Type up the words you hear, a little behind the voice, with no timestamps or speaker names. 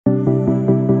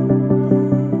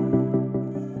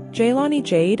Jaelani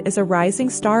Jade is a rising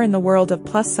star in the world of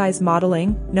plus-size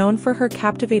modeling, known for her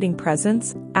captivating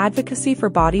presence, advocacy for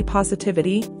body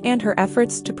positivity, and her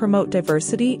efforts to promote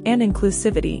diversity and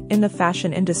inclusivity in the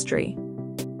fashion industry.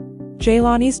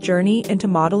 Jaelani's journey into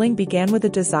modeling began with a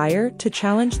desire to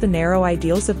challenge the narrow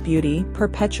ideals of beauty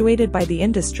perpetuated by the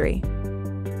industry.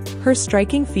 Her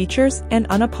striking features and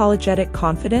unapologetic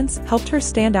confidence helped her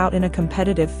stand out in a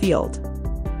competitive field.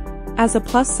 As a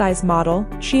plus-size model,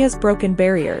 she has broken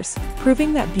barriers,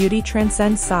 proving that beauty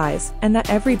transcends size and that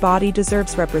every body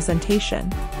deserves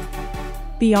representation.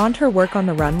 Beyond her work on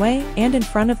the runway and in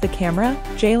front of the camera,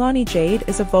 Jaelani Jade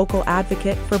is a vocal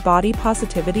advocate for body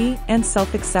positivity and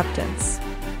self-acceptance.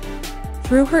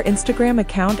 Through her Instagram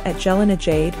account at Jaelani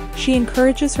Jade, she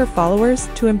encourages her followers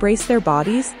to embrace their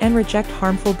bodies and reject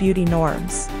harmful beauty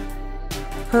norms.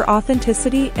 Her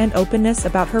authenticity and openness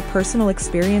about her personal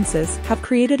experiences have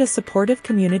created a supportive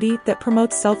community that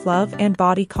promotes self-love and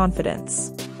body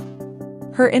confidence.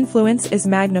 Her influence is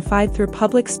magnified through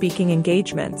public speaking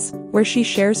engagements, where she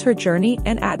shares her journey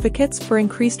and advocates for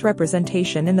increased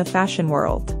representation in the fashion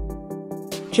world.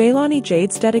 Jaelani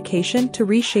Jade's dedication to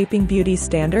reshaping beauty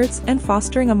standards and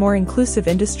fostering a more inclusive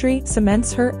industry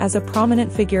cements her as a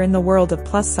prominent figure in the world of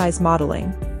plus-size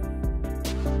modeling.